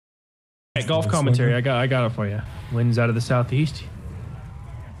golf commentary. I got it for you. Wind's out of the southeast.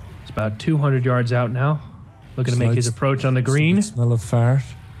 It's about 200 yards out now. Looking to make his approach on the green. Smell of fart.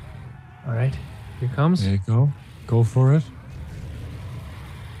 All right, here comes. There you go. Go for it.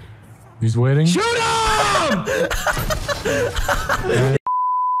 He's waiting. Shoot him!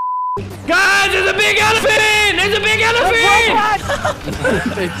 Guys, there's a big elephant! There's a big elephant!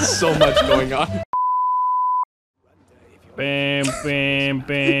 It's so much going on. Bam, bam,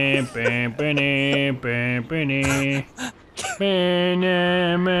 bam, bam, bam, bam, bam,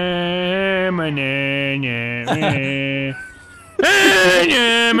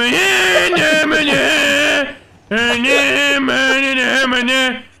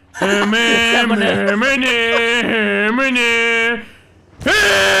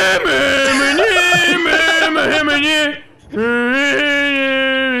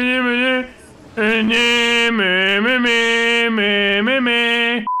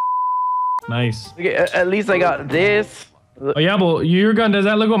 Nice. Okay, at least I got this. Oh yeah, but your gun does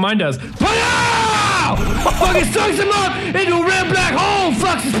that. Look what mine does. Fucking sucks him up into a red black hole.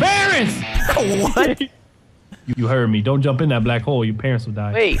 Fucks his parents. What? You heard me. Don't jump in that black hole. Your parents will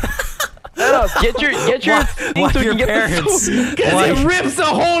die. Wait. No, get your thing so you can get parents? Because it rips a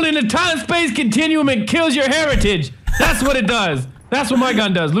hole in the time-space continuum and kills your heritage. That's what it does. That's what my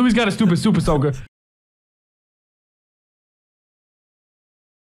gun does. Louis got a stupid super soaker.